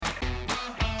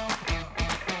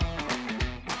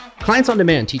Clients on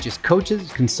Demand teaches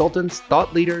coaches, consultants,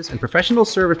 thought leaders, and professional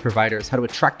service providers how to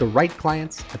attract the right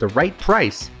clients at the right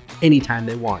price anytime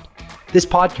they want. This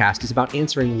podcast is about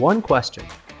answering one question: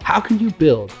 how can you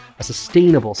build a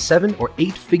sustainable 7 or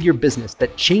 8-figure business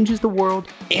that changes the world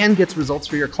and gets results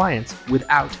for your clients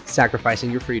without sacrificing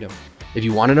your freedom? If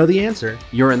you want to know the answer,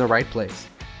 you're in the right place.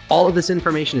 All of this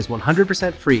information is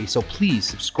 100% free, so please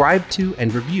subscribe to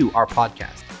and review our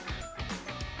podcast.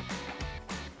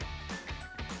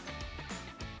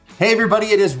 Hey everybody,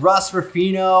 it is Russ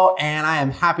Ruffino, and I am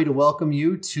happy to welcome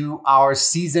you to our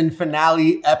season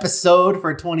finale episode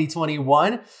for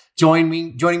 2021. Joining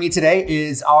me today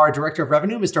is our Director of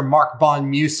Revenue, Mr. Mark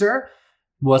Von Muser.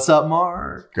 What's up,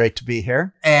 Mark? Great to be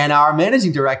here. And our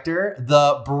Managing Director,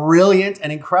 the brilliant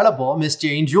and incredible Miss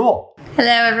Jane Jewell.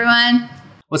 Hello, everyone.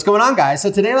 What's going on, guys?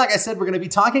 So today, like I said, we're going to be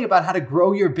talking about how to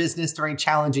grow your business during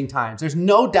challenging times. There's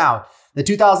no doubt that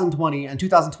 2020 and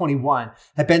 2021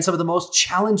 have been some of the most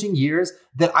challenging years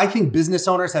that I think business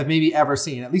owners have maybe ever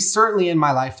seen, at least certainly in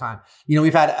my lifetime. You know,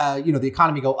 we've had, the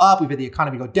economy go up, we've had the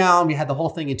economy go down, we had the whole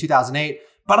thing in 2008,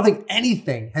 but I don't think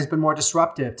anything has been more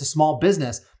disruptive to small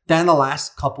business than the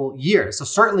last couple years. So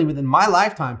certainly within my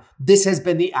lifetime, this has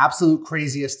been the absolute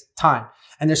craziest time.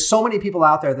 And there's so many people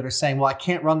out there that are saying, well, I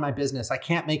can't run my business. I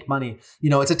can't make money.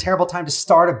 You know, it's a terrible time to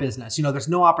start a business. You know, there's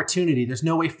no opportunity. There's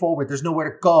no way forward. There's nowhere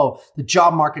to go. The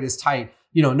job market is tight.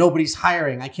 You know, nobody's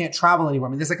hiring. I can't travel anywhere.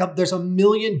 I mean, there's a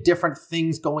million different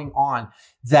things going on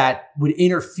that would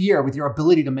interfere with your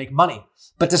ability to make money.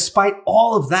 But despite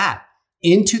all of that,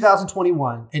 in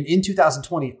 2021 and in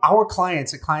 2020, our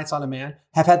clients at Clients on Demand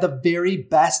have had the very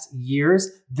best years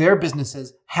their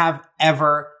businesses have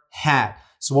ever had.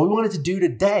 So what we wanted to do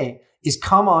today is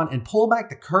come on and pull back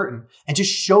the curtain and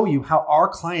just show you how our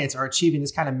clients are achieving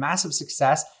this kind of massive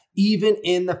success, even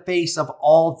in the face of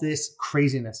all this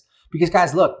craziness. Because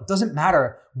guys, look, it doesn't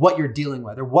matter what you're dealing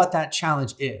with or what that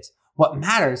challenge is. What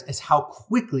matters is how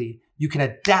quickly you can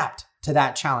adapt to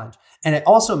that challenge. And it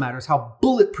also matters how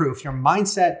bulletproof your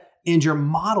mindset and your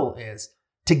model is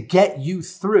to get you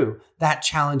through that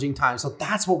challenging time. So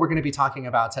that's what we're going to be talking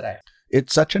about today.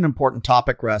 It's such an important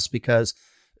topic, Russ, because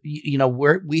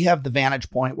we have the vantage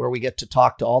point where we get to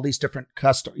talk to all these different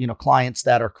clients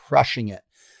that are crushing it.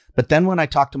 But then when I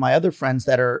talk to my other friends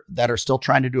that are still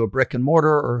trying to do a brick and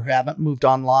mortar or haven't moved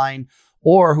online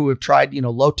or who have tried,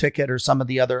 low ticket or some of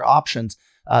the other options,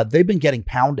 they've been getting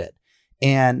pounded.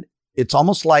 And it's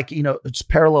almost like, it's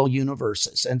parallel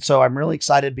universes. And so I'm really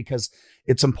excited because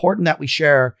it's important that we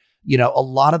share a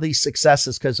lot of these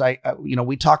successes, because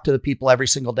we talk to the people every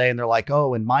single day and they're like,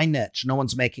 oh, in my niche, no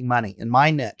one's making money. In my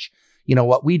niche,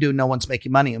 what we do, no one's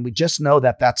making money. And we just know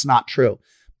that that's not true.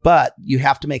 But you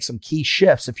have to make some key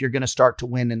shifts if you're going to start to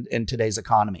win in today's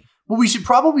economy. Well, we should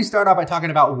probably start out by talking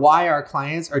about why our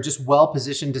clients are just well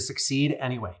positioned to succeed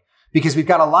anyway, because we've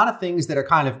got a lot of things that are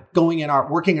kind of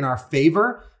working in our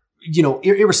favor,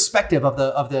 irrespective of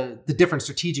the different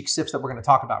strategic shifts that we're going to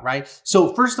talk about, right?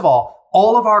 So first of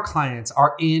all of our clients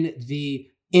are in the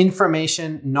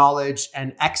information, knowledge,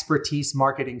 and expertise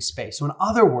marketing space. So in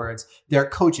other words, they're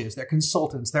coaches, they're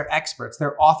consultants, they're experts,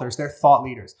 they're authors, they're thought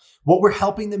leaders. What we're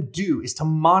helping them do is to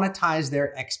monetize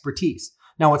their expertise.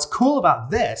 Now, what's cool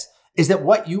about this is that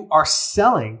what you are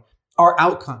selling are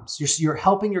outcomes. You're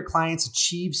helping your clients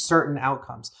achieve certain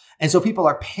outcomes. And so people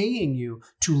are paying you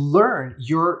to learn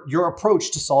your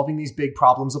approach to solving these big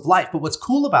problems of life. But what's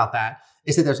cool about that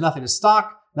is that there's nothing to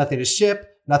stock, nothing to ship,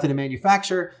 nothing to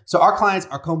manufacture. So our clients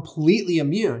are completely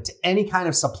immune to any kind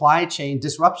of supply chain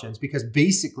disruptions because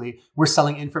basically we're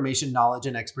selling information, knowledge,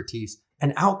 and expertise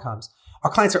and outcomes.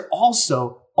 Our clients are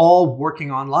also all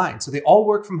working online. So they all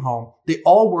work from home. They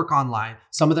all work online.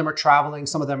 Some of them are traveling.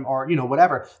 Some of them are,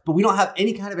 whatever. But we don't have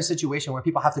any kind of a situation where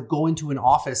people have to go into an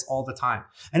office all the time.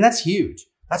 And that's huge.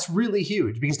 That's really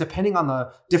huge because depending on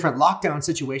the different lockdown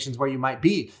situations where you might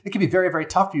be, it can be very, very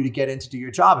tough for you to get in to do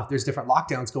your job if there's different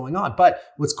lockdowns going on. But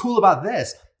what's cool about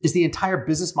this is the entire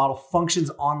business model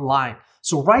functions online.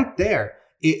 So right there,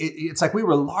 it's like we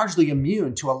were largely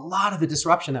immune to a lot of the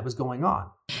disruption that was going on.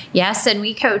 Yes, and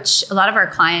we coach, a lot of our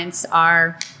clients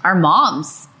are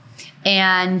moms,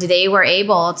 and they were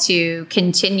able to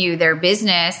continue their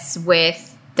business with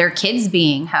their kids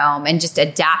being home and just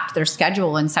adapt their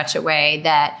schedule in such a way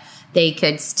that they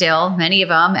could still, many of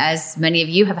them, as many of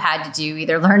you have had to do,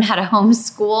 either learn how to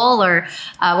homeschool or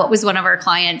what was one of our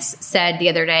clients said the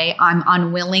other day,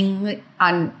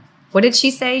 what did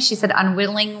she say? She said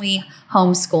unwillingly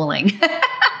homeschooling.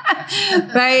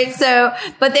 Right. So,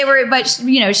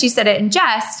 she said it in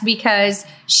jest because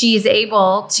she's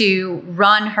able to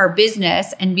run her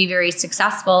business and be very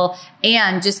successful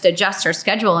and just adjust her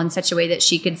schedule in such a way that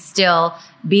she could still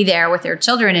be there with her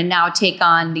children and now take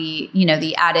on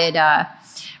the added,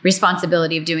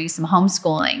 responsibility of doing some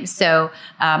homeschooling. So,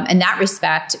 in that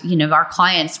respect, our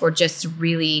clients were just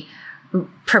really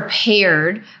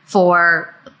prepared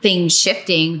for things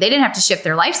shifting. They didn't have to shift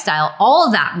their lifestyle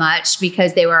all that much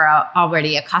because they were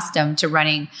already accustomed to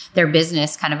running their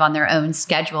business kind of on their own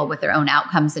schedule with their own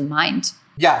outcomes in mind.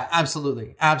 Yeah,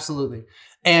 absolutely. Absolutely.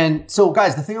 And so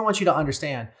guys, the thing I want you to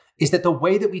understand is that the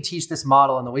way that we teach this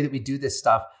model and the way that we do this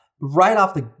stuff right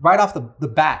off the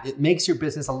bat, it makes your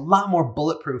business a lot more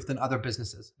bulletproof than other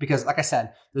businesses. Because like I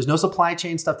said, there's no supply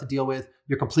chain stuff to deal with.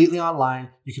 You're completely online.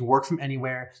 You can work from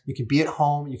anywhere. You can be at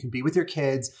home. You can be with your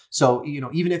kids. So,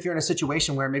 even if you're in a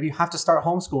situation where maybe you have to start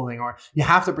homeschooling or you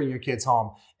have to bring your kids home,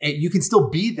 you can still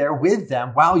be there with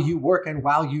them while you work and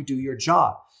while you do your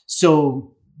job.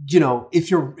 So, if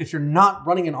you're not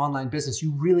running an online business,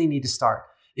 you really need to start.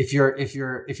 If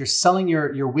you're selling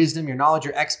your wisdom, your knowledge,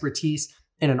 your expertise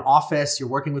in an office, you're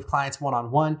working with clients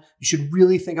one-on-one, you should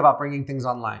really think about bringing things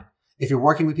online. If you're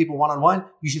working with people one-on-one,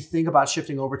 you should think about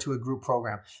shifting over to a group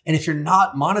program. And if you're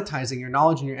not monetizing your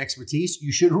knowledge and your expertise,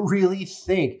 you should really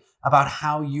think about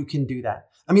how you can do that.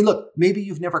 I mean, look, maybe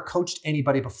you've never coached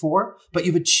anybody before, but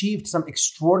you've achieved some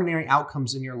extraordinary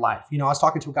outcomes in your life. I was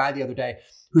talking to a guy the other day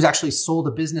who's actually sold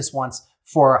a business once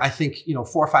for, I think, $4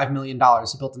 or $5 million.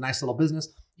 He built a nice little business.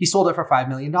 He sold it for $5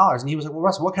 million. And he was like, well,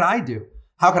 Russ, what can I do?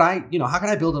 How can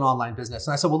I build an online business?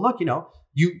 And I said, well, look,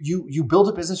 you built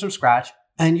a business from scratch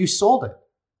and you sold it.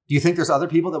 Do you think there's other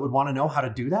people that would want to know how to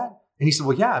do that? And he said,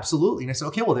 well, yeah, absolutely. And I said,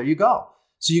 okay, well, there you go.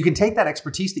 So you can take that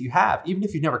expertise that you have, even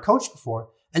if you've never coached before,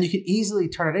 and you can easily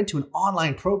turn it into an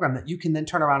online program that you can then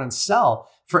turn around and sell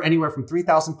for anywhere from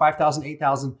 $3,000, $5,000,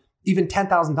 $8,000, even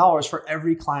 $10,000 for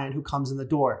every client who comes in the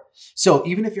door. So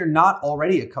even if you're not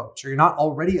already a coach or you're not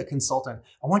already a consultant,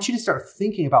 I want you to start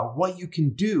thinking about what you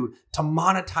can do to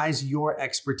monetize your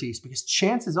expertise, because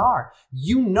chances are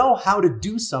you know how to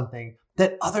do something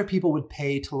that other people would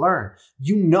pay to learn.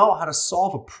 You know how to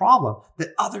solve a problem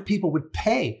that other people would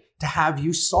pay to have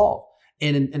you solve.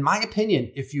 And in my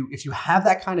opinion, if you have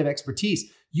that kind of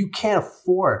expertise, you can't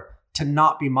afford to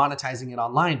not be monetizing it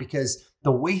online, because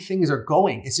the way things are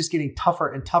going, it's just getting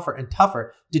tougher and tougher and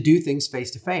tougher to do things face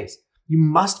to face. You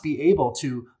must be able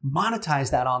to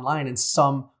monetize that online in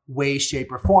some way,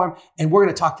 shape, or form. And we're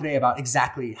going to talk today about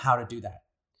exactly how to do that.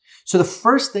 So the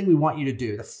first thing we want you to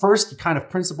do, the first kind of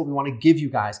principle we want to give you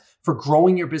guys for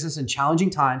growing your business in challenging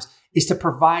times, is to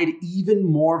provide even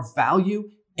more value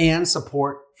and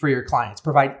support for your clients.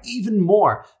 Provide even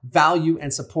more value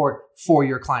and support for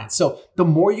your clients. So the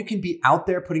more you can be out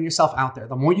there, putting yourself out there,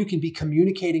 the more you can be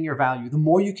communicating your value, the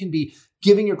more you can be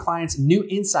giving your clients new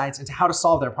insights into how to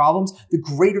solve their problems, the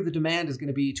greater the demand is going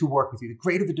to be to work with you. The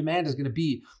greater the demand is going to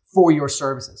be for your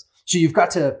services. So you've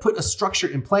got to put a structure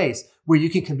in place where you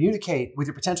can communicate with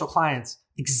your potential clients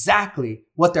exactly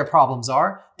what their problems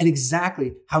are and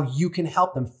exactly how you can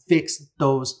help them fix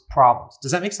those problems.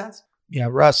 Does that make sense? Yeah,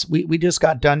 Russ, we just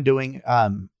got done doing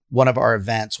one of our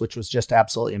events, which was just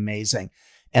absolutely amazing.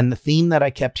 And the theme that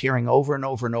I kept hearing over and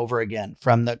over and over again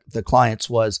from the clients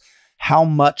was how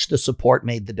much the support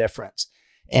made the difference.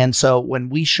 And so when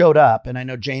we showed up, and I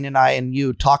know Jane and I and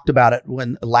you talked about it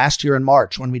last year in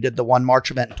March, when we did the One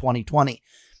March event in 2020,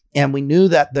 and we knew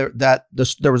that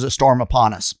there was a storm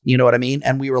upon us. You know what I mean?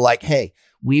 And we were like, hey,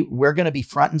 we're going to be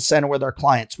front and center with our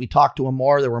clients. We talked to them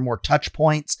more. There were more touch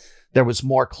points. There was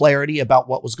more clarity about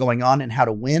what was going on and how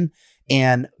to win.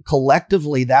 And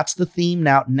collectively, that's the theme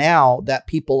now that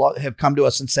people have come to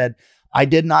us and said, I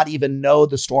did not even know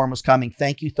the storm was coming.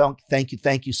 Thank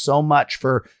you so much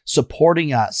for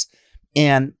supporting us.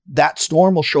 And that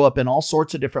storm will show up in all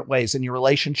sorts of different ways in your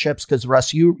relationships. Because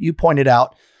Russ, you pointed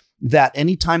out that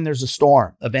anytime there's a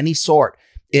storm of any sort,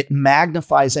 it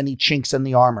magnifies any chinks in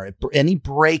the armor. Any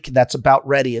break that's about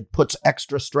ready, it puts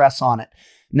extra stress on it.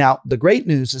 Now, the great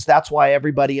news is that's why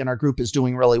everybody in our group is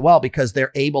doing really well, because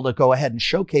they're able to go ahead and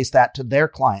showcase that to their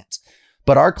clients.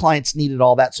 But our clients needed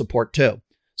all that support too.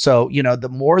 So, the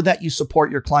more that you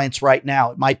support your clients right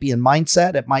now, it might be in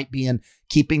mindset, it might be in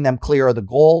keeping them clear of the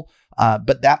goal,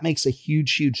 but that makes a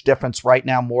huge, huge difference right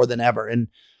now more than ever. And,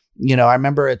 I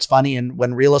remember it's funny, and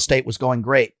when real estate was going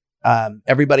great,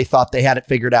 everybody thought they had it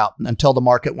figured out until the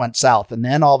market went south. And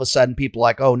then all of a sudden people are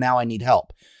like, oh, now I need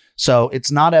help. So it's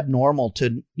not abnormal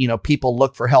to, people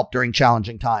look for help during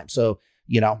challenging times. So,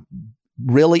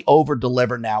 really over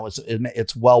deliver now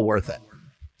it's well worth it.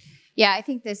 Yeah, I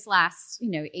think this last,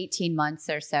 18 months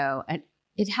or so,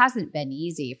 it hasn't been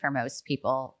easy for most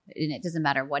people, and it doesn't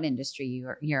matter what industry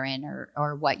you're in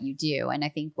or what you do. And I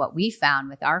think what we found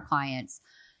with our clients,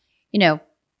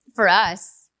 for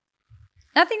us,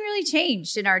 nothing really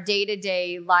changed in our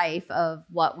day-to-day life of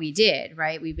what we did,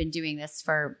 right? We've been doing this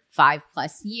for 5+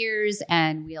 years,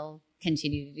 and we'll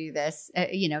continue to do this,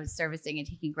 servicing and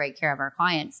taking great care of our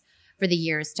clients for the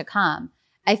years to come.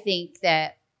 I think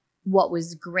that what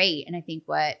was great, and I think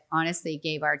what honestly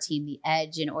gave our team the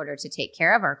edge in order to take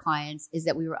care of our clients, is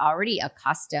that we were already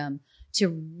accustomed to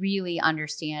really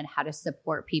understand how to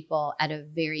support people at a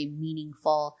very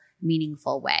meaningful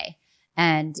way.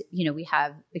 And, we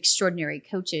have extraordinary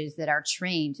coaches that are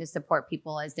trained to support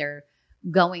people as they're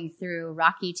going through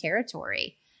rocky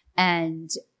territory.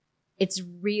 And it's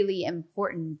really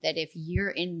important that if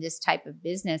you're in this type of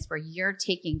business where you're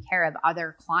taking care of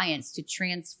other clients to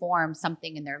transform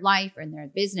something in their life or in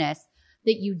their business,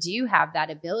 that you do have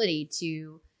that ability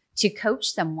to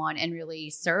coach someone and really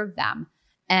serve them.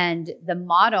 And the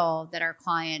model that our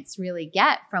clients really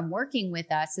get from working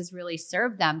with us has really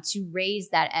served them to raise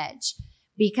that edge.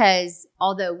 Because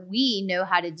although we know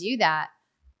how to do that,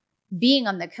 being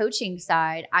on the coaching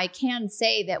side, I can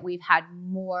say that we've had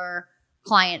more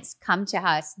clients come to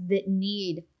us that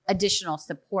need additional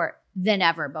support than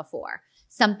ever before.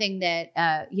 Something that,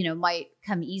 might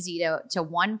come easy to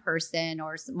one person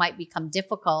or might become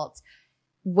difficult.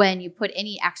 When you put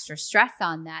any extra stress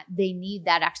on that, they need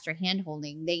that extra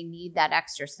handholding. They need that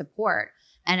extra support.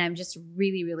 And I'm just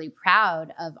really, really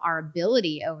proud of our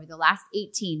ability over the last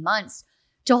 18 months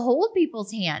to hold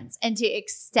people's hands and to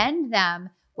extend them,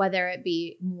 whether it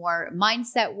be more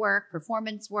mindset work,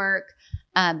 performance work,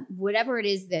 whatever it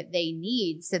is that they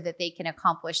need so that they can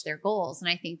accomplish their goals. And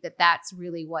I think that that's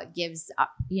really what gives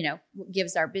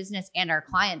our business and our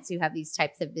clients who have these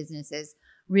types of businesses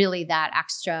really that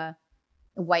extra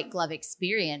white glove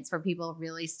experience where people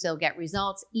really still get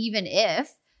results, even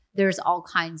if there's all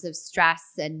kinds of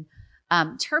stress and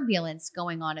turbulence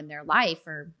going on in their life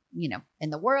or, in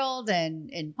the world and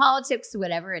in politics,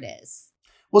 whatever it is.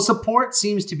 Well, support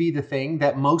seems to be the thing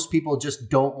that most people just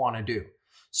don't want to do.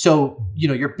 So,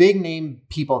 your big name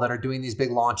people that are doing these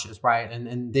big launches, right?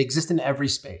 And they exist in every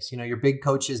space, your big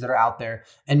coaches that are out there,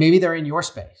 and maybe they're in your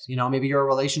space, maybe you're a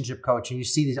relationship coach and you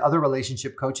see these other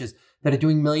relationship coaches that are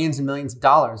doing millions and millions of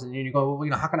dollars. And you go,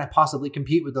 well, how can I possibly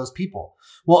compete with those people?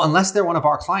 Well, unless they're one of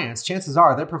our clients, chances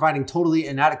are they're providing totally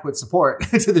inadequate support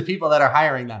to the people that are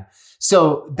hiring them.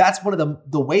 So that's one of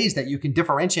the ways that you can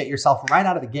differentiate yourself right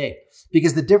out of the gate,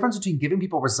 because the difference between giving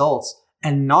people results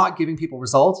and not giving people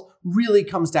results really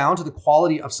comes down to the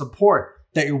quality of support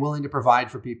that you're willing to provide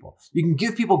for people. You can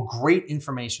give people great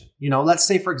information. Let's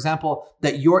say, for example,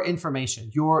 that your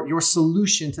information, your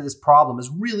solution to this problem is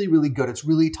really, really good. It's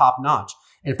really top notch.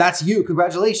 And if that's you,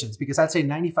 congratulations, because I'd say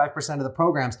 95% of the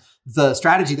programs, the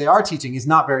strategy they are teaching is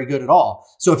not very good at all.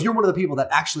 So if you're one of the people that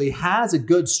actually has a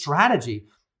good strategy,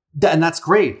 and that's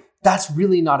great, that's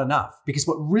really not enough, because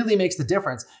what really makes the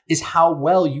difference is how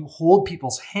well you hold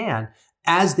people's hand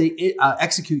as they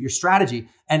execute your strategy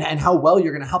and how well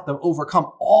you're going to help them overcome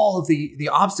all of the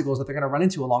obstacles that they're going to run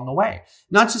into along the way.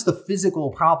 Not just the physical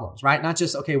problems, right? Not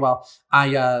just, okay, well,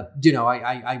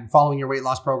 I'm following your weight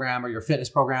loss program or your fitness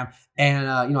program and,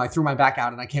 I threw my back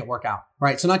out and I can't work out,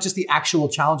 right? So not just the actual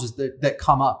challenges that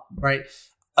come up, right?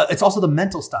 It's also the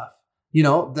mental stuff,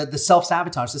 the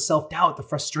self-sabotage, the self-doubt, the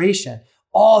frustration,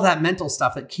 all that mental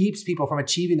stuff that keeps people from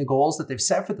achieving the goals that they've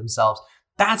set for themselves.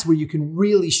 That's where you can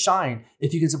really shine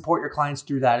if you can support your clients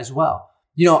through that as well.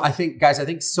 I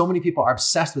think so many people are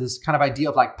obsessed with this kind of idea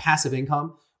of like passive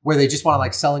income, where they just want to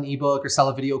like sell an ebook or sell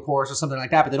a video course or something like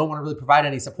that, but they don't want to really provide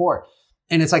any support.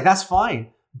 And it's like, that's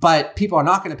fine, but people are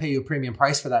not going to pay you a premium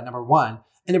price for that, number one.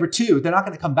 And number two, they're not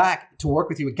going to come back to work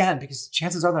with you again because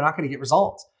chances are they're not going to get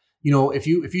results. If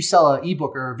you sell an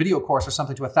ebook or a video course or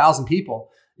something to 1,000 people,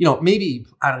 maybe,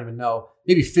 I don't even know,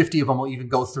 maybe 50 of them will even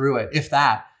go through it, if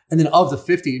that. And then of the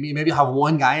 50, maybe you'll have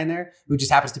one guy in there who just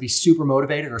happens to be super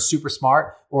motivated or super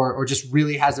smart or just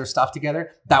really has their stuff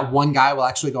together. That one guy will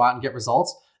actually go out and get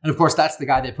results. And of course, that's the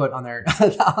guy they put on their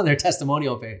on their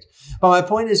testimonial page. But my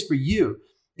point is for you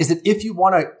is that if you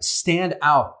want to stand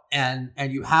out and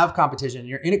you have competition and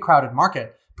you're in a crowded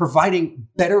market, providing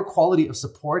better quality of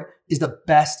support is the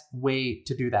best way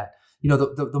to do that.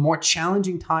 The more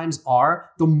challenging times are,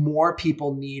 the more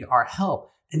people need our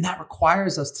help. And that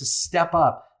requires us to step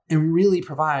up and really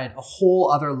provide a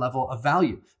whole other level of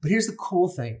value. But here's the cool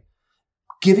thing.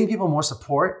 Giving people more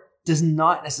support does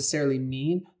not necessarily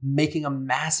mean making a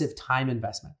massive time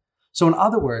investment. So in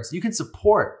other words, you can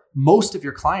support most of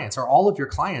your clients or all of your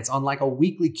clients on like a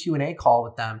weekly Q&A call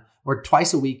with them or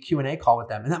twice a week Q&A call with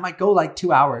them. And that might go like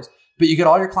 2 hours, But you get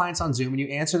all your clients on Zoom and you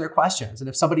answer their questions. And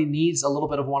if somebody needs a little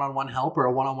bit of one-on-one help or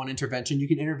a one-on-one intervention, you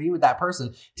can intervene with that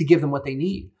person to give them what they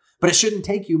need. But it shouldn't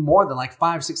take you more than like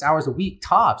 5-6 hours a week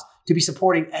tops to be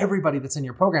supporting everybody that's in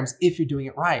your programs if you're doing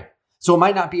it right. So it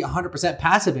might not be 100%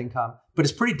 passive income, but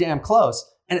it's pretty damn close.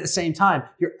 And at the same time,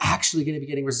 you're actually going to be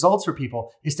getting results for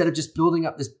people instead of just building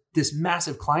up this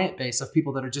massive client base of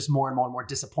people that are just more and more and more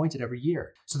disappointed every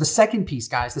year. So the second piece,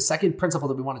 guys, the second principle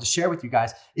that we wanted to share with you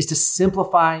guys is to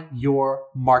simplify your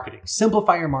marketing.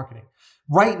 Simplify your marketing.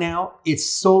 Right now, it's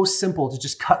so simple to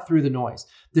just cut through the noise.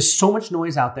 There's so much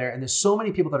noise out there, and there's so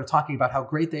many people that are talking about how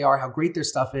great they are, how great their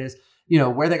stuff is,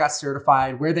 where they got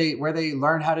certified, where they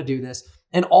learned how to do this.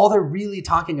 And all they're really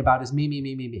talking about is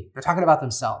me. They're talking about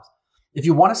themselves. If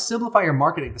you want to simplify your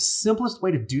marketing, the simplest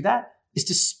way to do that is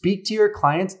to speak to your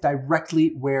clients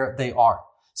directly where they are.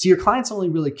 So your clients only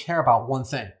really care about one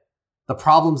thing, the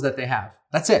problems that they have.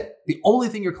 That's it. The only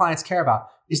thing your clients care about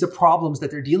is the problems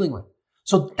that they're dealing with.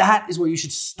 So that is where you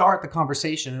should start the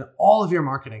conversation in all of your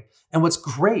marketing. And what's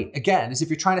great, again, is if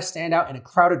you're trying to stand out in a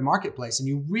crowded marketplace and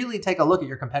you really take a look at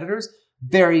your competitors,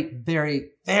 very,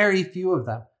 very, very few of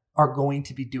them are going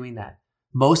to be doing that.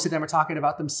 Most of them are talking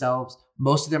about themselves.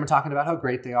 Most of them are talking about how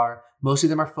great they are. Most of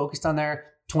them are focused on their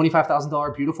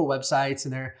 $25,000 beautiful websites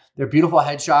and their beautiful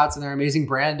headshots and their amazing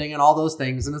branding and all those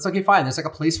things. And it's okay, fine. There's like a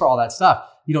place for all that stuff.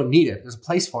 You don't need it. There's a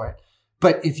place for it.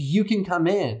 But if you can come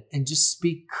in and just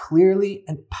speak clearly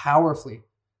and powerfully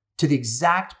to the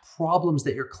exact problems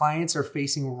that your clients are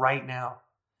facing right now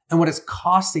and what it's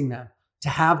costing them to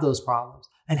have those problems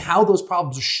and how those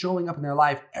problems are showing up in their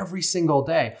life every single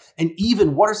day. And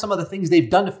even what are some of the things they've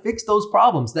done to fix those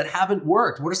problems that haven't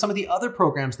worked? What are some of the other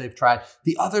programs they've tried,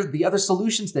 the other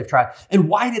solutions they've tried? And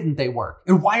why didn't they work?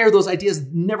 And why are those ideas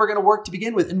never going to work to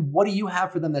begin with? And what do you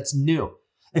have for them that's new?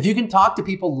 If you can talk to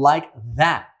people like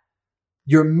that,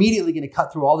 you're immediately going to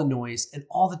cut through all the noise and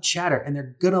all the chatter, and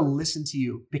they're going to listen to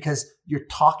you because you're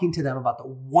talking to them about the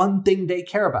one thing they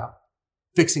care about,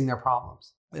 fixing their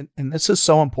problems. And this is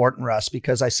so important, Russ,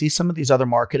 because I see some of these other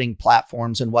marketing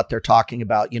platforms and what they're talking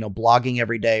about, blogging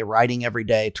every day, writing every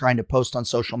day, trying to post on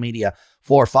social media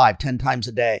 4, 5, 10 times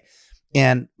a day.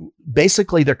 And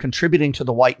basically they're contributing to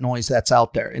the white noise that's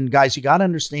out there. And guys, you got to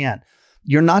understand,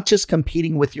 you're not just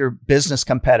competing with your business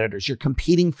competitors. You're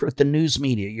competing for the news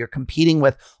media. You're competing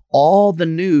with all the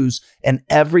news and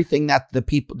everything that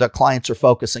the clients are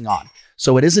focusing on.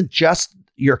 So it isn't just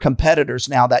your competitors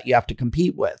now that you have to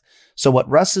compete with. So what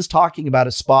Russ is talking about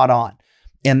is spot on.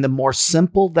 And the more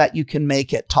simple that you can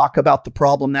make it, talk about the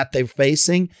problem that they're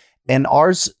facing. And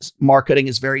ours marketing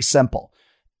is very simple.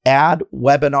 Ad,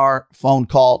 webinar, phone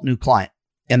call, new client.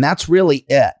 And that's really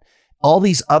it. All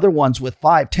these other ones with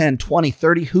 5, 10, 20,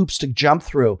 30 hoops to jump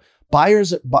through.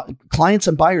 Clients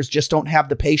and buyers just don't have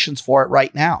the patience for it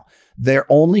right now. They're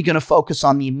only going to focus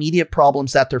on the immediate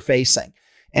problems that they're facing.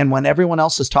 And when everyone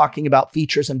else is talking about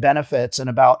features and benefits and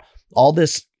about all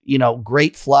this,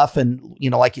 great fluff and,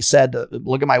 like you said,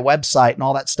 look at my website and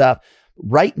all that stuff.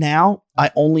 Right now, I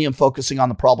only am focusing on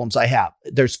the problems I have.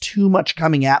 There's too much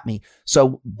coming at me.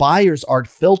 So buyers are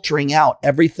filtering out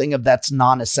everything that's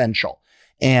non-essential.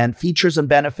 And features and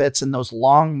benefits and those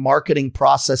long marketing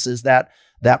processes that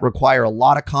require a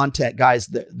lot of content, guys,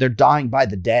 they're dying by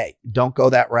the day. Don't go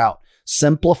that route.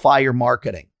 Simplify your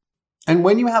marketing. And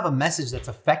when you have a message that's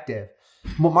effective,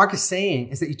 what Mark is saying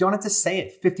is that you don't have to say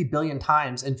it 50 billion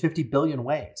times in 50 billion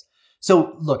ways.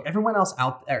 So look, everyone else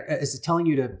out there is telling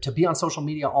you to be on social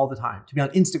media all the time, to be on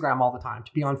Instagram all the time,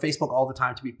 to be on Facebook all the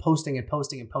time, to be posting and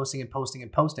posting and posting and posting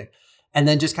and posting, and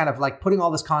then just kind of like putting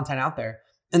all this content out there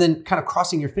and then kind of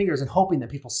crossing your fingers and hoping that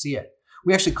people see it.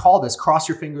 We actually call this cross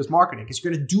your fingers marketing because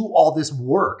you're going to do all this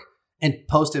work and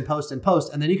post and post and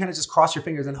post. And then you kind of just cross your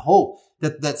fingers and hope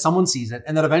that someone sees it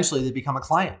and that eventually they become a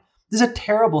client. This is a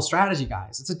terrible strategy,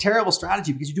 guys. It's a terrible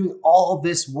strategy because you're doing all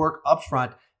this work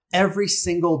upfront every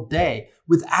single day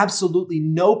with absolutely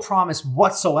no promise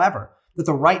whatsoever that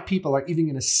the right people are even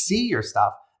going to see your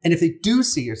stuff. And if they do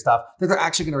see your stuff, that they're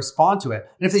actually going to respond to it.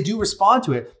 And if they do respond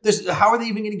to it, how are they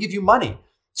even going to give you money?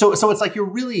 So it's like you're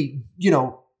really,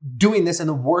 doing this in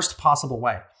the worst possible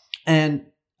way. And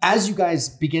as you guys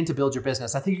begin to build your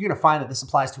business, I think you're going to find that this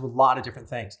applies to a lot of different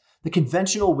things. The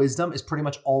conventional wisdom is pretty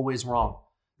much always wrong.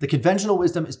 The conventional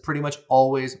wisdom is pretty much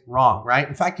always wrong, right?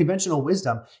 In fact, conventional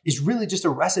wisdom is really just a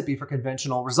recipe for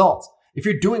conventional results. If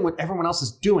you're doing what everyone else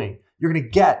is doing, you're going to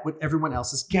get what everyone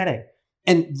else is getting.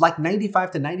 And like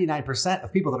 95 to 99%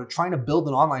 of people that are trying to build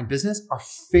an online business are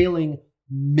failing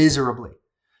miserably.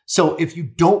 So if you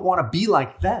don't want to be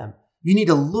like them, you need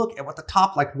to look at what the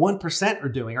top 1% are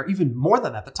doing, or even more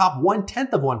than that, the top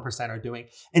 1/10 of 1% are doing,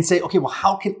 and say, okay, well,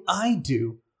 how can I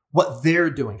do what they're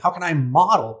doing? How can I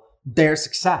model their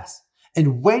success?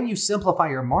 And when you simplify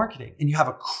your marketing and you have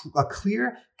a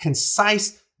clear,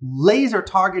 concise, laser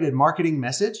targeted marketing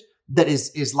message that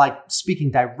is like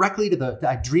speaking directly to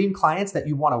the dream clients that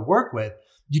you want to work with,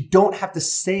 you don't have to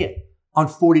say it on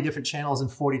 40 different channels in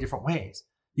 40 different ways.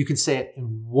 You can say it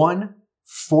in one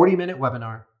 40-minute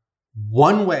webinar,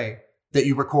 one way that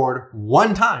you record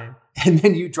one time, and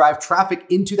then you drive traffic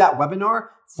into that webinar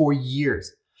for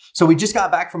years. So we just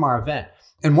got back from our event.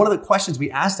 And one of the questions we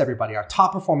asked everybody, our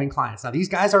top performing clients, now these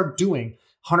guys are doing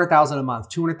 100,000 a month,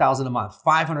 200,000 a month,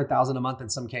 500,000 a month in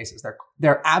some cases.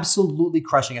 They're absolutely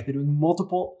crushing it. They're doing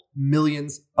multiple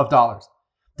millions of dollars.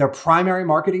 Their primary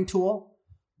marketing tool,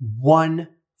 one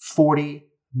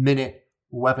 40-minute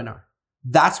webinar.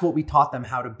 That's what we taught them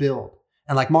how to build.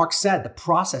 And like Mark said, the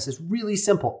process is really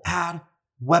simple. Ad,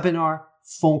 webinar,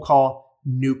 phone call,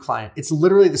 new client. It's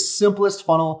literally the simplest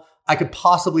funnel I could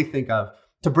possibly think of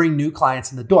to bring new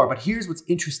clients in the door. But here's what's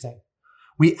interesting.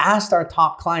 We asked our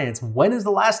top clients, when is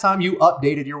the last time you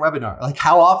updated your webinar? Like,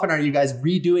 how often are you guys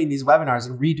redoing these webinars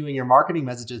and redoing your marketing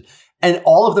messages? And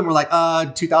all of them were like,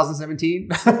 2017,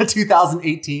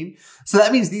 2018. So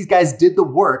that means these guys did the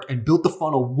work and built the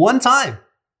funnel one time,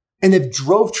 and they've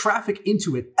drove traffic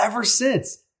into it ever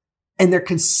since. And they're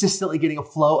consistently getting a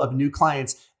flow of new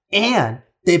clients, and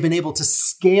they've been able to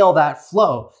scale that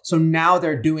flow. So now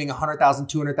they're doing $100,000,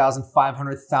 $200,000,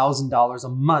 $500,000 a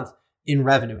month in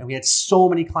revenue. And we had so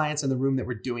many clients in the room that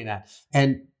were doing that.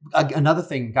 And another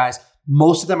thing, guys,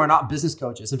 most of them are not business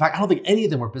coaches. In fact, I don't think any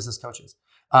of them were business coaches.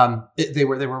 They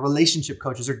were relationship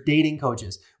coaches or dating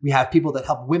coaches. We have people that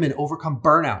help women overcome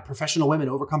burnout, professional women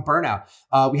overcome burnout.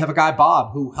 We have a guy,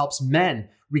 Bob, who helps men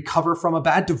recover from a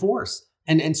bad divorce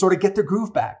and sort of get their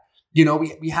groove back. You know,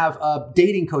 we have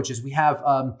dating coaches. We have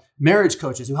marriage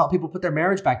coaches who help people put their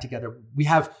marriage back together. We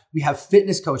have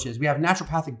fitness coaches. We have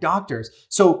naturopathic doctors.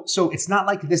 So it's not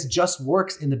like this just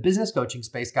works in the business coaching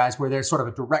space, guys, where there's sort of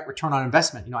a direct return on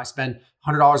investment. You know, I spend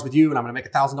 $100 with you and I'm going to make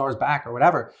 $1,000 back or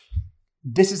whatever.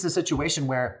 This is a situation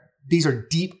where these are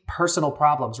deep personal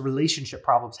problems, relationship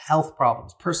problems, health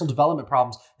problems, personal development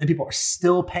problems, and people are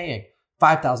still paying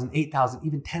 $5,000, $8,000,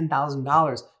 even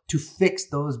 $10,000 to fix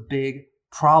those big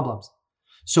problems.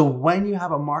 So when you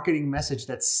have a marketing message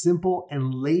that's simple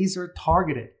and laser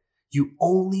targeted, you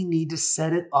only need to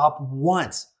set it up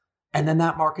once. And then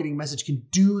that marketing message can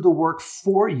do the work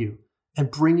for you and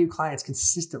bring you clients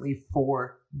consistently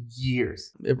for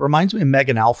years. It reminds me of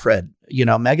Megan Alfred. You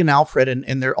know, Megan Alfred,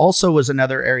 and there also was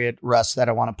another area, Russ, that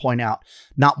I want to point out.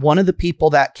 Not one of the people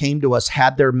that came to us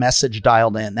had their message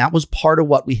dialed in. That was part of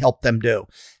what we helped them do,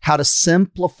 how to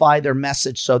simplify their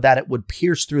message so that it would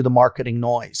pierce through the marketing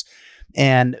noise.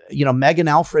 And, you know, Megan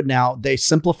Alfred, now they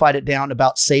simplified it down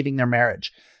about saving their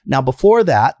marriage. Now, before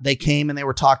that, they came and they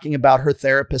were talking about her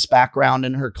therapist background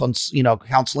and her,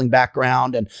 counseling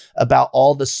background and about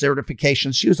all the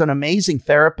certifications. She was an amazing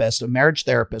therapist, a marriage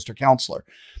therapist or counselor,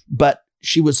 but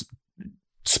she was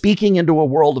speaking into a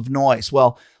world of noise.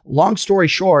 Well, long story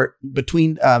short,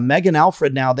 between Megan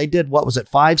Alfred now, they did, what was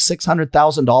it,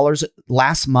 $500,000-$600,000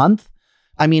 last month?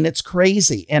 I mean, it's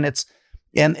crazy. And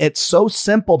it's so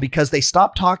simple because they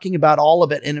stopped talking about all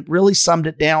of it. And it really summed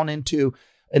it down into,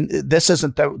 and this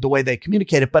isn't the way they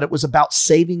communicate it, but it was about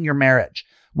saving your marriage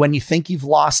when you think you've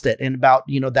lost it, and about,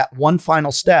 that one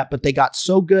final step. But they got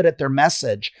so good at their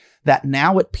message that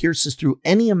now it pierces through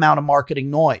any amount of marketing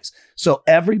noise. So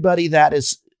everybody that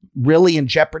is really in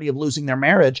jeopardy of losing their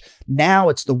marriage, now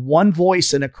it's the one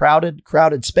voice in a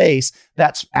crowded space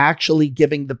that's actually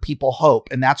giving the people hope.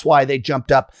 And that's why they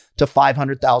jumped up to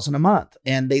 $500,000 a month,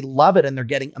 and they love it. And they're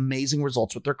getting amazing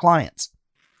results with their clients.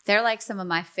 They're like some of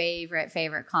my favorite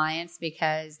clients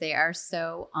because they are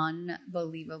so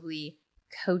unbelievably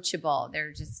coachable.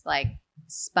 They're just like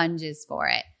sponges for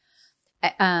it.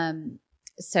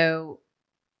 So,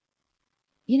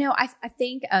 I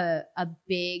think a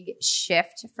big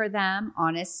shift for them,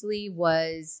 honestly,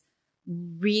 was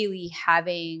really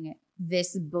having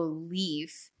this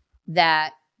belief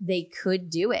that they could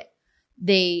do it.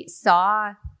 They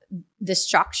saw the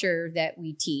structure that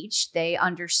we teach. They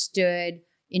understood,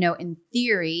 in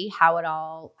theory, how it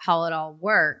all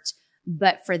worked.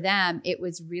 But for them, it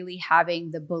was really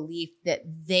having the belief that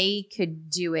they could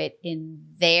do it in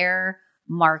their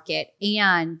market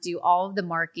and do all of the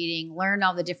marketing, learn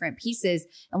all the different pieces.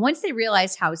 And once they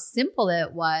realized how simple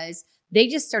it was, they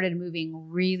just started moving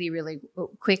really, really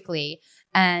quickly.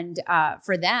 And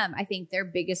for them, I think their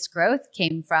biggest growth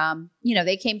came from,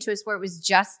 they came to us where it was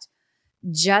just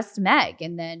Meg.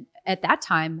 And then at that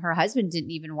time, her husband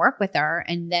didn't even work with her.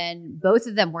 And then both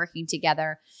of them working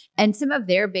together. And some of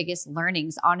their biggest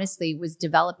learnings, honestly, was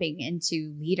developing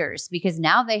into leaders, because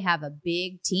now they have a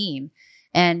big team.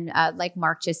 And like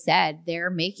Mark just said, they're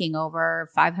making over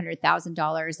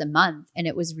 $500,000 a month. And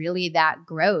it was really that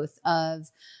growth of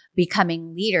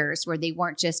becoming leaders where they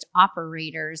weren't just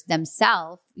operators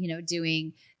themselves,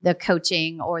 doing the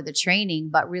coaching or the training,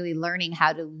 but really learning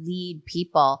how to lead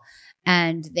people.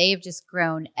 And they've just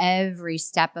grown every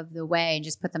step of the way and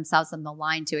just put themselves on the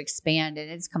line to expand. And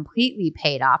it's completely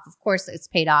paid off. Of course, it's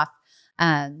paid off,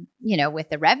 with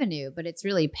the revenue, but it's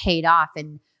really paid off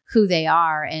in who they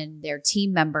are and their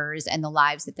team members and the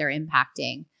lives that they're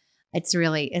impacting. It's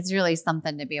really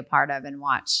something to be a part of and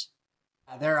watch.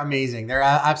 They're amazing. They're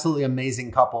an absolutely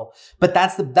amazing couple. But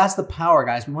that's the power,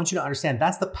 guys. We want you to understand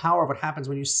that's the power of what happens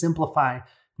when you simplify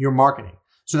your marketing.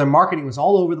 So their marketing was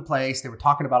all over the place. They were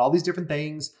talking about all these different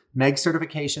things, MEG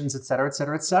certifications, et cetera, et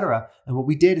cetera, et cetera. And what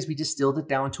we did is we distilled it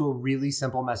down to a really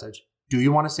simple message. Do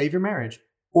you want to save your marriage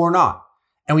or not?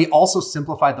 And we also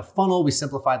simplified the funnel. We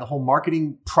simplified the whole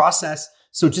marketing process.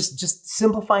 So just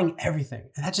simplifying everything.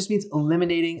 And that just means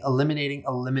eliminating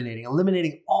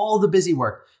all the busy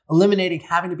work, eliminating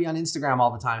having to be on Instagram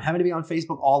all the time, having to be on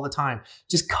Facebook all the time,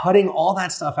 just cutting all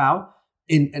that stuff out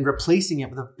and replacing it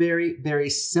with a very, very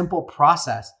simple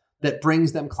process that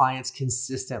brings them clients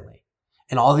consistently.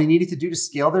 And all they needed to do to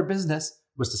scale their business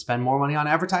was to spend more money on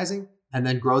advertising and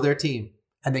then grow their team.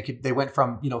 And they went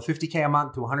from, $50K a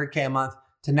month to $100K a month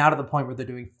to now to the point where they're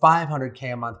doing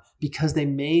 $500K a month because they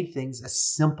made things as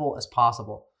simple as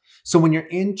possible. So when you're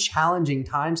in challenging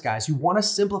times, guys, you want to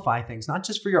simplify things, not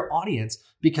just for your audience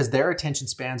because their attention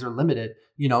spans are limited,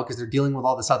 because they're dealing with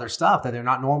all this other stuff that they're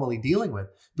not normally dealing with,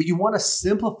 but you want to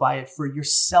simplify it for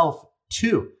yourself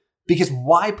too. Because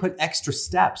why put extra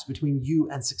steps between you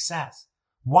and success?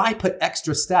 Why put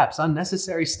extra steps,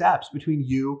 unnecessary steps between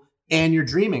you and your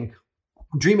dream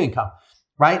income?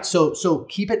 Right? So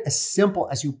keep it as simple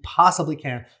as you possibly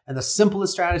can. And the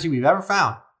simplest strategy we've ever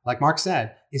found, like Mark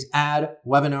said, is add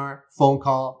webinar, phone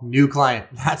call, new client.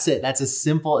 That's it. That's as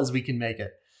simple as we can make it.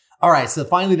 All right. So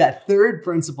finally, that third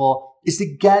principle is to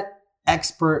get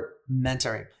expert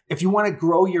mentoring. If you want to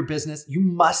grow your business, you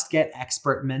must get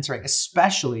expert mentoring,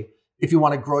 especially if you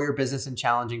want to grow your business in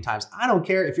challenging times. I don't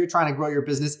care if you're trying to grow your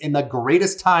business in the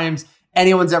greatest times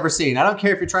anyone's ever seen. I don't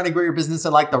care if you're trying to grow your business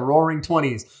in like the roaring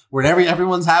 20s, where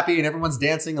everyone's happy and everyone's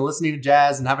dancing and listening to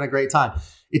jazz and having a great time.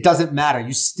 It doesn't matter.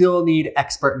 You still need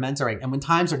expert mentoring. And when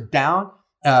times are down,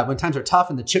 when times are tough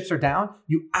and the chips are down,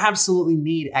 you absolutely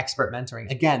need expert mentoring.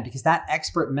 Again, because that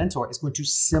expert mentor is going to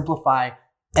simplify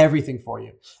everything for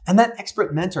you. And that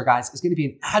expert mentor, guys, is going to be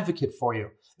an advocate for you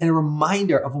and a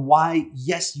reminder of why,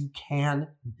 yes, you can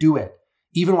do it.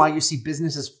 Even while you see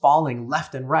businesses falling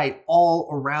left and right all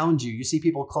around you, you see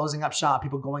people closing up shop,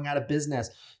 people going out of business.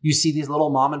 You see these little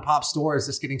mom and pop stores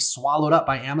just getting swallowed up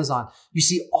by Amazon. You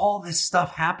see all this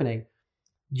stuff happening.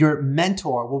 Your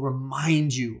mentor will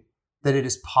remind you that it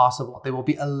is possible. They will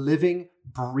be a living,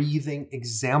 breathing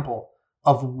example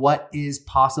of what is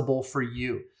possible for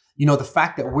you. The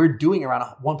fact that we're doing around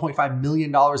 $1.5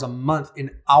 million a month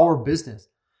in our business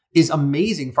is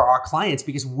amazing for our clients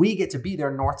because we get to be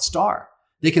their North Star.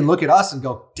 They can look at us and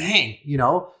go, dang,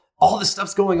 all this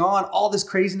stuff's going on. All this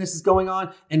craziness is going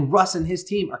on. And Russ and his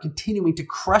team are continuing to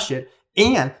crush it.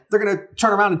 And they're going to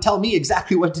turn around and tell me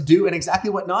exactly what to do and exactly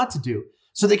what not to do.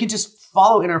 So they can just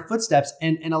follow in our footsteps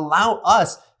and allow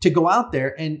us to go out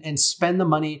there and spend the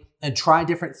money and try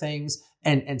different things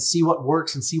and see what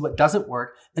works and see what doesn't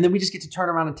work. And then we just get to turn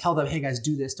around and tell them, hey guys,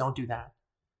 do this, don't do that.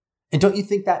 And don't you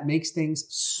think that makes things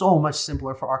so much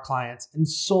simpler for our clients and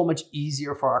so much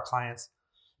easier for our clients?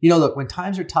 Look, when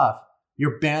times are tough,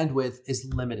 your bandwidth is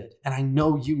limited. And I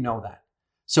know you know that.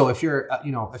 So if you're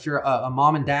a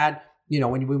mom and dad,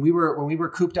 when we were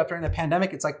cooped up during the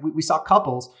pandemic, it's like we saw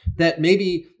couples that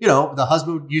maybe, the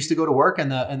husband used to go to work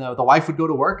and the wife would go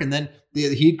to work and then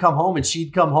he'd come home and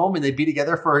she'd come home and they'd be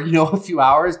together for, a few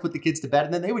hours, put the kids to bed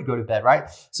and then they would go to bed, right?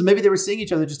 So maybe they were seeing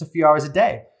each other just a few hours a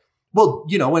day. Well,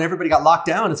 when everybody got locked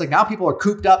down, it's like now people are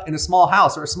cooped up in a small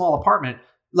house or a small apartment,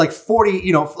 like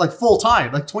 40, like full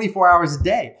time, like 24 hours a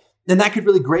day. Then that could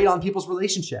really grate on people's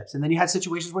relationships. And then you had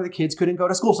situations where the kids couldn't go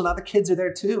to school. So now the kids are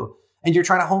there too. And you're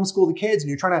trying to homeschool the kids and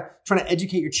you're trying to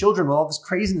educate your children with all this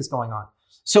craziness going on.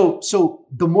 So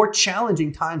the more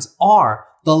challenging times are,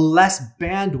 the less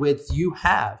bandwidth you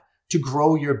have to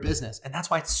grow your business. And that's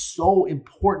why it's so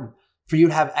important for you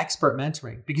to have expert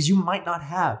mentoring, because you might not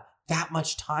have that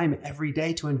much time every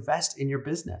day to invest in your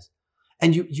business.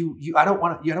 And I don't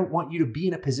want you to be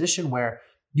in a position where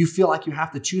you feel like you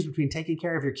have to choose between taking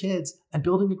care of your kids and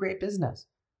building a great business.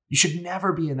 You should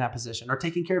never be in that position, or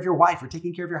taking care of your wife, or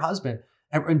taking care of your husband,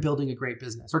 and building a great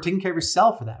business, or taking care of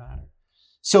yourself for that matter.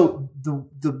 So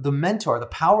the mentor, the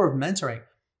power of mentoring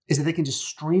is that they can just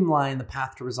streamline the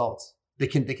path to results. They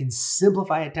can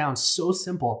simplify it down so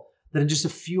simple that in just a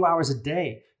few hours a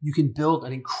day, you can build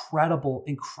an incredible,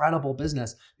 incredible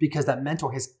business, because that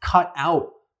mentor has cut out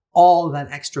all of that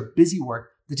extra busy work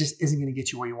that just isn't going to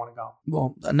get you where you want to go.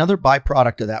 Well, another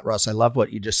byproduct of that, Russ, I love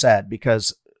what you just said,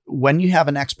 because when you have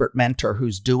an expert mentor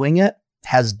who's doing it,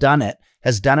 has done it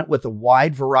with a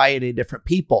wide variety of different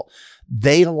people,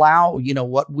 they allow,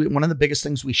 one of the biggest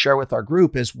things we share with our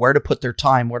group is where to put their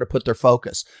time, where to put their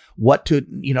focus,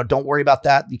 don't worry about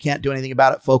that. You can't do anything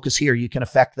about it. Focus here. You can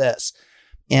affect this.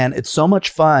 And it's so much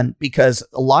fun, because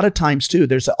a lot of times too,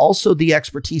 there's also the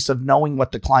expertise of knowing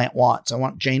what the client wants. I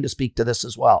want Jane to speak to this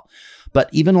as well. But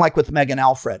even like with Megan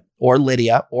Alfred or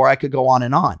Lydia, or I could go on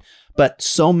and on. But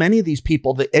so many of these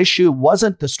people, the issue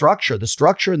wasn't the structure. The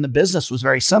structure in the business was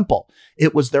very simple.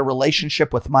 It was their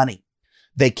relationship with money.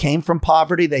 They came from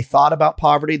poverty. They thought about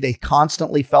poverty. They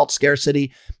constantly felt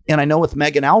scarcity. And I know with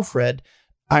Megan Alfred,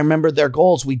 I remember their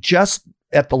goals.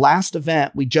 At the last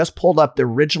event, we just pulled up the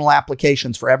original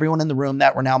applications for everyone in the room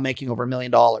that were now making over $1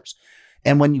 million.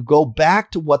 And when you go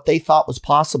back to what they thought was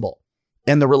possible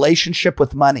and the relationship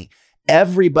with money,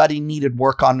 everybody needed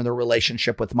work on their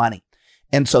relationship with money.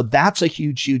 And so that's a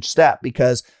huge, huge step,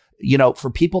 because, for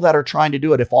people that are trying to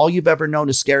do it, if all you've ever known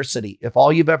is scarcity, if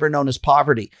all you've ever known is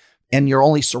poverty, and you're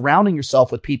only surrounding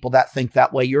yourself with people that think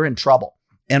that way, you're in trouble.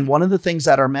 And one of the things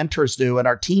that our mentors do and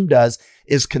our team does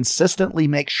is consistently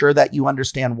make sure that you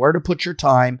understand where to put your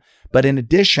time. But in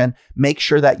addition, make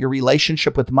sure that your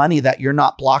relationship with money, that you're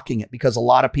not blocking it, because a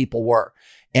lot of people were.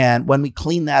 And when we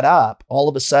clean that up, all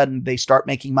of a sudden they start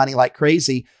making money like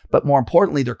crazy. But more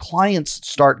importantly, their clients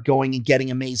start going and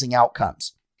getting amazing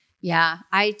outcomes. Yeah,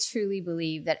 I truly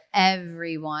believe that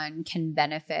everyone can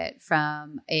benefit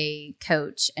from a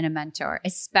coach and a mentor,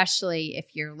 especially if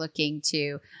you're looking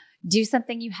to do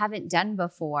something you haven't done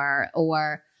before,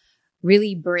 or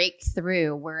really break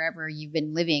through wherever you've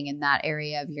been living in that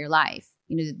area of your life.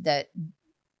 The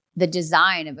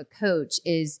design of a coach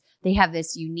is they have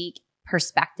this unique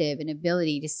perspective and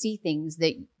ability to see things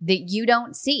that you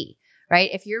don't see, right?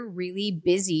 If you're really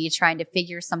busy trying to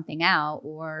figure something out,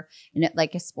 or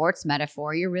like a sports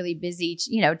metaphor, you're really busy,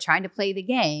 trying to play the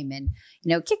game and,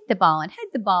 kick the ball and head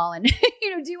the ball and,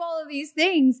 do all of these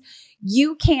things,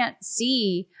 you can't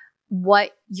see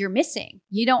what you're missing.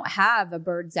 You don't have a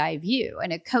bird's eye view,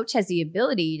 and a coach has the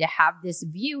ability to have this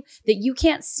view that you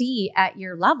can't see at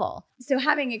your level. So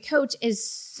having a coach is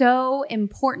so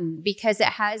important, because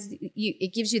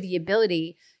it gives you the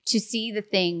ability to see the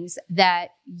things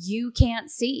that you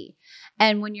can't see.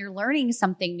 And when you're learning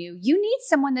something new, you need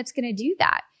someone that's going to do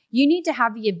that. You need to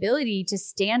have the ability to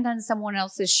stand on someone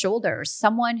else's shoulders,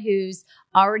 someone who's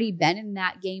already been in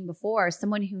that game before,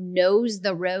 someone who knows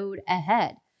the road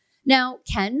ahead. Now,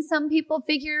 can some people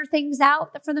figure things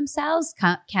out for themselves?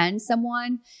 Can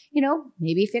someone,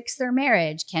 maybe fix their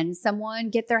marriage? Can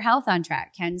someone get their health on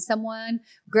track? Can someone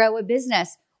grow a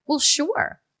business? Well,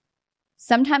 sure.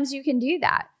 Sometimes you can do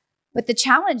that. But the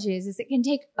challenge is it can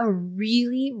take a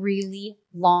really, really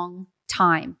long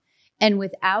time. And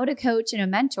without a coach and a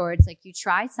mentor, it's like you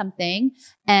try something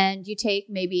and you take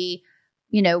maybe,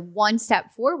 one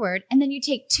step forward, and then you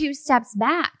take 2 steps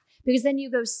back. Because then you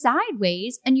go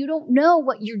sideways and you don't know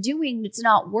what you're doing that's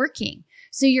not working.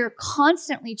 So you're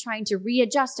constantly trying to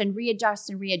readjust and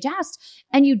readjust and readjust,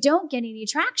 and you don't get any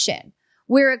traction.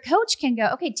 Where a coach can go,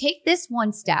 okay, take this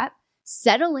one step,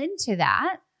 settle into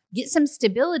that, get some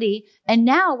stability, and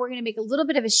now we're going to make a little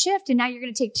bit of a shift, and now you're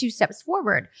going to take 2 steps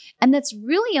forward. And that's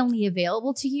really only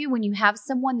available to you when you have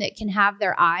someone that can have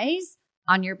their eyes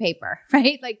on your paper,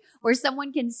 right? Like where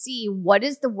someone can see what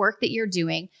is the work that you're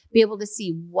doing, be able to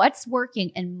see what's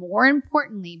working, and more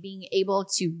importantly, being able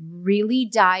to really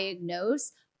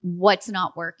diagnose what's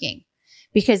not working.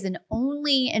 Because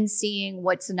only in seeing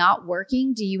what's not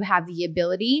working do you have the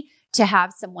ability to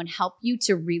have someone help you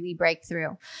to really break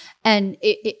through. And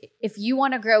if you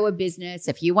want to grow a business,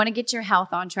 if you want to get your health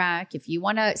on track, if you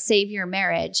want to save your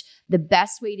marriage, the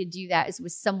best way to do that is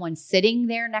with someone sitting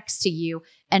there next to you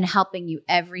and helping you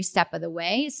every step of the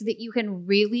way, so that you can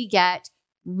really get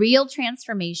real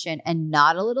transformation and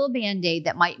not a little Band-Aid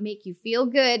that might make you feel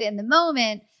good in the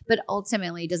moment, but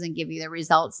ultimately doesn't give you the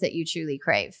results that you truly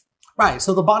crave. Right.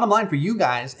 So the bottom line for you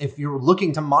guys, if you're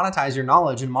looking to monetize your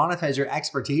knowledge and monetize your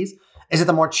expertise, is that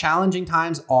the more challenging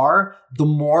times are, the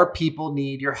more people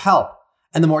need your help.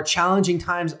 And the more challenging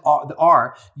times are,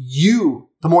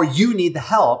 the more you need the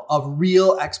help of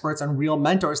real experts and real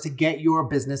mentors to get your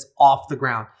business off the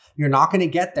ground. You're not going to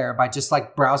get there by just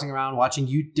like browsing around,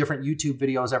 watching different YouTube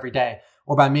videos every day,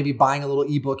 or by maybe buying a little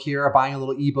ebook here or buying a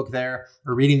little ebook there,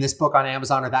 or reading this book on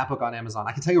Amazon or that book on Amazon.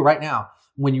 I can tell you right now,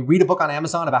 when you read a book on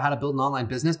Amazon about how to build an online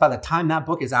business, by the time that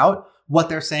book is out, what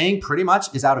they're saying pretty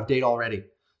much is out of date already.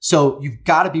 So you've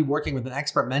got to be working with an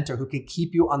expert mentor who can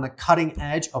keep you on the cutting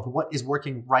edge of what is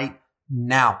working right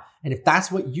now. And if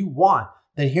that's what you want,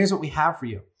 then here's what we have for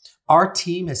you. Our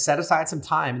team has set aside some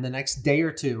time in the next day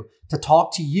or two to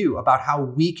talk to you about how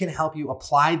we can help you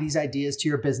apply these ideas to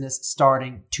your business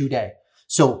starting today.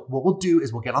 So what we'll do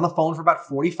is we'll get on the phone for about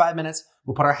 45 minutes.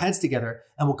 We'll put our heads together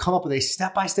and we'll come up with a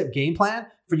step-by-step game plan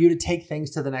for you to take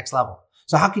things to the next level.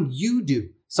 So how can you do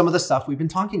some of the stuff we've been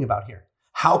talking about here?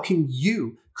 How can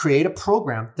you create a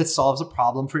program that solves a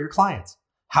problem for your clients?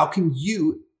 How can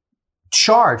you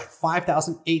charge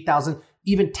 $5,000, $8,000,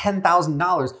 even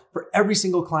 $10,000 for every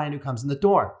single client who comes in the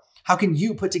door? How can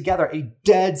you put together a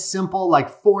dead simple,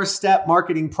 like 4-step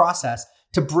marketing process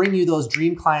to bring you those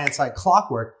dream clients like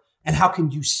clockwork? And how can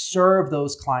you serve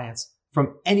those clients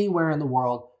from anywhere in the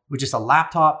world with just a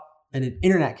laptop and an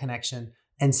internet connection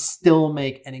and still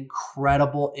make an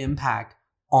incredible impact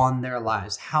on their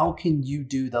lives? How can you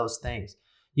do those things?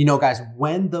 You know, guys,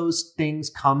 when those things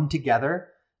come together,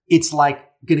 it's like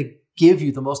going to give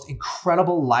you the most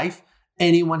incredible life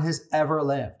anyone has ever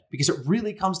lived, because it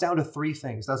really comes down to 3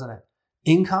 things, doesn't it?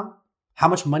 Income. How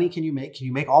much money can you make? Can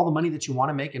you make all the money that you want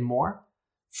to make and more?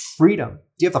 Freedom.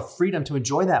 Do you have the freedom to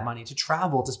enjoy that money, to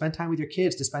travel, to spend time with your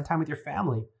kids, to spend time with your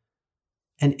family?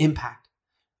 And impact.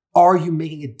 Are you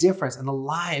making a difference in the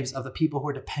lives of the people who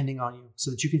are depending on you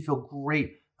so that you can feel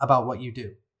great about what you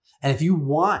do? And if you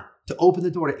want to open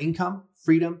the door to income,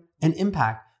 freedom, and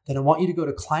impact, then I want you to go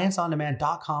to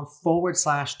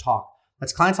clientsondemand.com/talk.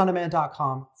 That's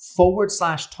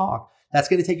clientsondemand.com/talk. That's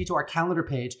going to take you to our calendar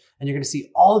page, and you're going to see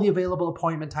all the available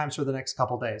appointment times for the next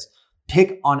couple days.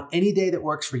 Pick on any day that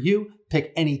works for you,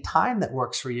 pick any time that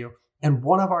works for you, and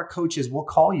one of our coaches will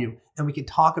call you and we can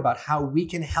talk about how we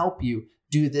can help you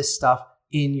do this stuff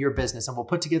in your business. And we'll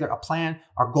put together a plan.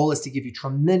 Our goal is to give you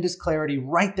tremendous clarity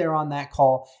right there on that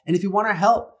call. And if you want our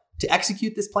help to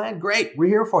execute this plan, great, we're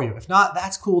here for you. If not,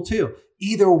 that's cool too.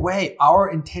 Either way, our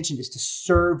intention is to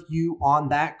serve you on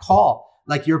that call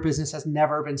like your business has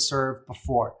never been served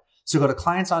before. So go to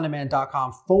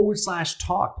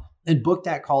clientsondemand.com/talk and book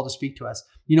that call to speak to us.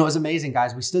 You know, it was amazing,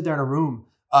 guys. We stood there in a room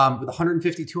with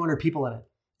 150, 200 people in it.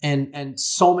 And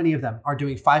so many of them are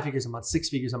doing 5 figures a month, 6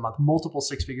 figures a month, multiple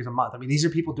 6 figures a month. I mean, these are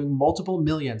people doing multiple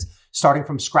millions starting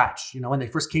from scratch. You know, when they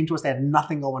first came to us, they had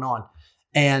nothing going on.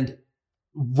 And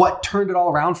what turned it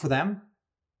all around for them,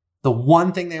 the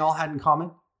one thing they all had in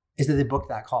common is that they booked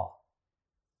that call.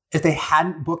 If they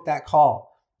hadn't booked that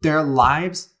call, their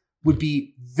lives would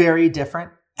be very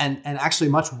different and actually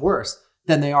much worse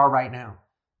than they are right now.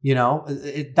 You know,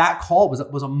 that call was a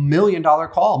 $1 million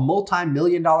call,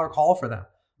 multi-million-dollar call for them.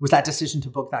 Was that decision to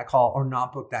book that call or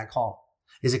not book that call?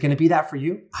 Is it going to be that for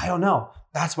you? I don't know.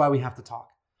 That's why we have to talk.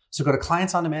 So go to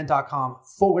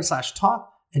clientsondemand.com/talk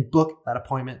and book that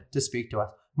appointment to speak to us.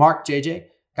 Mark, JJ,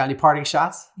 got any parting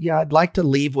shots? Yeah, I'd like to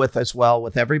leave with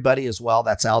everybody as well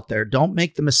that's out there. Don't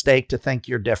make the mistake to think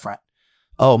you're different.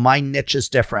 Oh, my niche is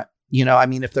different. You know, I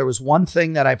mean, if there was one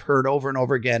thing that I've heard over and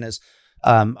over again is,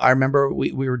 I remember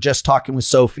we were just talking with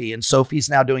Sophie, and Sophie's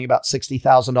now doing about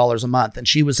 $60,000 a month, and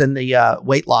she was in the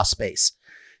weight loss space.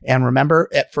 And remember,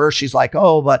 at first she's like,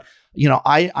 oh, but you know,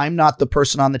 I'm not the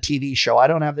person on the TV show. I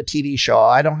don't have the TV show.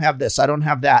 I don't have this. I don't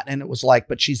have that. And it was like,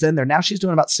 but she's in there. Now she's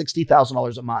doing about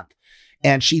 $60,000 a month,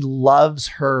 and she loves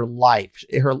her life.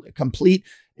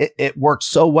 It worked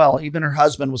so well. Even her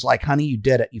husband was like, honey, you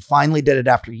did it. You finally did it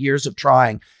after years of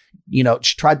trying. You know,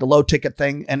 she tried the low ticket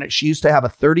thing, and she used to have a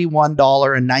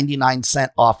 $31.99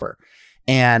 offer,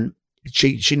 and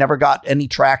she never got any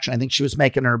traction. I think she was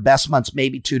making her best months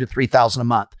maybe $2,000 to $3,000 a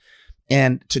month.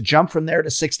 And to jump from there to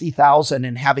 60,000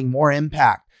 and having more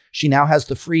impact, she now has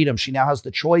the freedom. She now has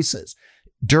the choices.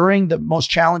 During the most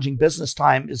challenging business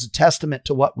time is a testament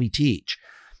to what we teach.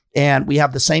 And we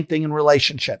have the same thing in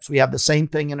relationships. We have the same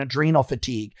thing in adrenal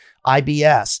fatigue,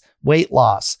 IBS, weight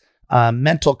loss,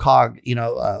 mental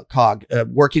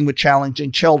working with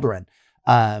challenging children,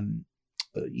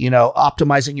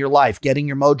 optimizing your life, getting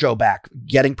your mojo back,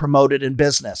 getting promoted in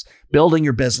business, building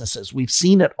your businesses. We've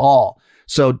seen it all.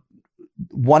 So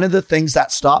one of the things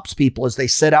that stops people is they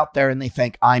sit out there and they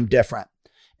think, I'm different.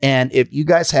 And if you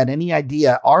guys had any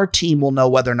idea, our team will know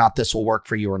whether or not this will work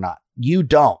for you or not. You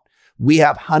don't. We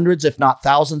have hundreds, if not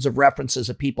thousands of references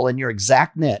of people in your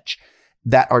exact niche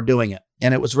that are doing it.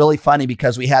 And it was really funny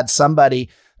because we had somebody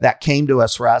that came to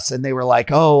us, Russ, and they were like,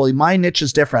 oh, my niche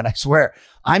is different. I swear,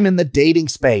 I'm in the dating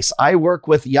space. I work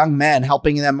with young men,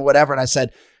 helping them, whatever. And I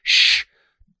said, shh,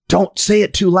 don't say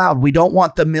it too loud. We don't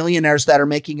want the millionaires that are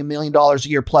making $1 million a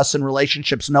year plus in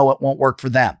relationships know it won't work for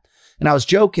them. And I was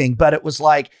joking, but it was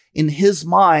like in his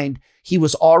mind, he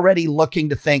was already looking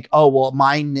to think, oh, well,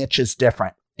 my niche is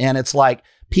different. And it's like,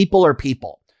 people are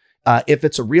people. If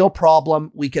it's a real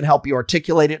problem, we can help you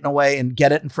articulate it in a way and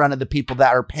get it in front of the people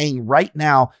that are paying right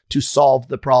now to solve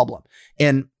the problem.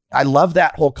 And I love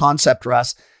that whole concept,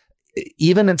 Russ.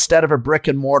 Even instead of a brick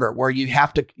and mortar where you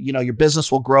have to, your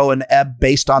business will grow and ebb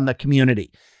based on the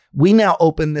community. We now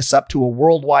open this up to a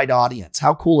worldwide audience.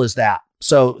 How cool is that?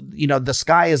 So, the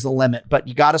sky is the limit, but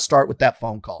you got to start with that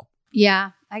phone call.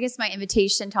 Yeah. I guess my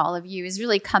invitation to all of you is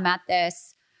really come at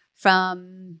this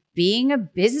from being a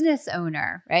business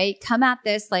owner, right? Come at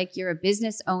this like you're a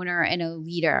business owner and a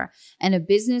leader. And a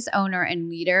business owner and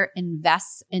leader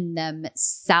invests in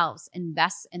themselves,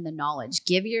 invests in the knowledge.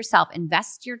 Give yourself,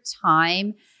 invest your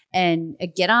time, and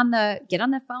get on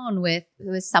the phone with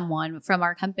someone from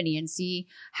our company and see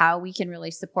how we can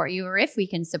really support you or if we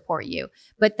can support you.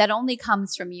 But that only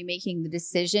comes from you making the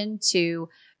decision to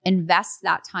invest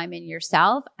that time in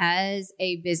yourself as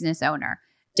a business owner.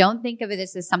 Don't think of it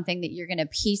as something that you're going to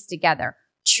piece together.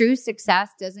 True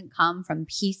success doesn't come from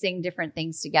piecing different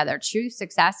things together. True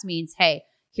success means, hey,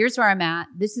 here's where I'm at.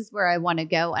 This is where I want to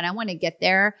go. And I want to get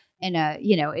there in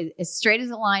as straight as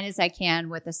a line as I can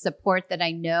with the support that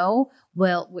I know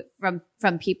will from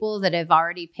people that have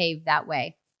already paved that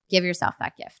way. Give yourself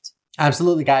that gift.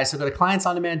 Absolutely, guys. So go to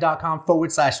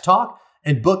clientsondemand.com/talk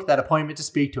and book that appointment to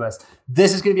speak to us.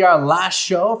 This is going to be our last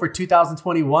show for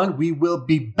 2021. We will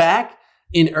be back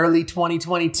in early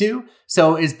 2022.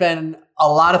 So it's been a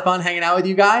lot of fun hanging out with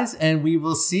you guys, and we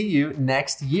will see you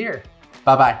next year.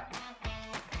 Bye-bye.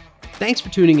 Thanks for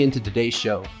tuning in to today's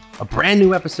show. A brand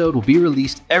new episode will be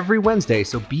released every Wednesday,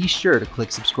 so be sure to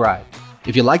click subscribe.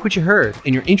 If you like what you heard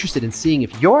and you're interested in seeing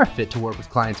if you're fit to work with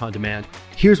Clients on Demand,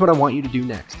 here's what I want you to do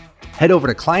next. Head over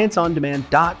to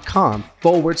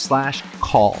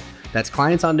clientsondemand.com/call. That's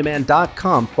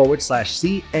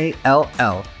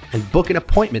clientsondemand.com/CALL and book an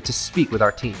appointment to speak with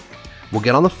our team. We'll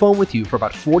get on the phone with you for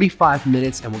about 45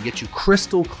 minutes and we'll get you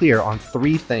crystal clear on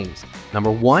 3 things.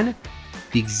 Number 1,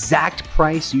 the exact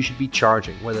price you should be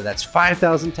charging, whether that's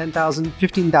 $5,000, $10,000,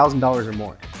 $15,000 or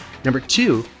more. Number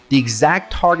 2, the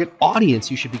exact target audience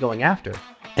you should be going after.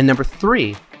 And number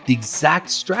 3, the exact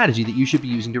strategy that you should be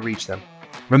using to reach them.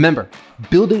 Remember,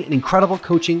 building an incredible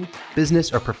coaching,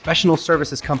 business, or professional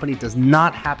services company does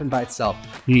not happen by itself.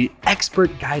 You need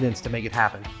expert guidance to make it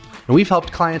happen. And we've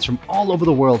helped clients from all over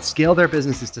the world scale their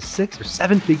businesses to 6 or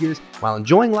 7 figures while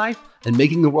enjoying life and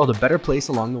making the world a better place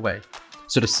along the way.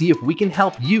 So to see if we can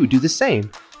help you do the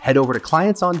same, head over to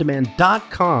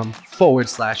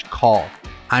clientsondemand.com/call.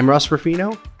 I'm Russ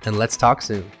Ruffino, and let's talk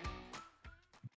soon.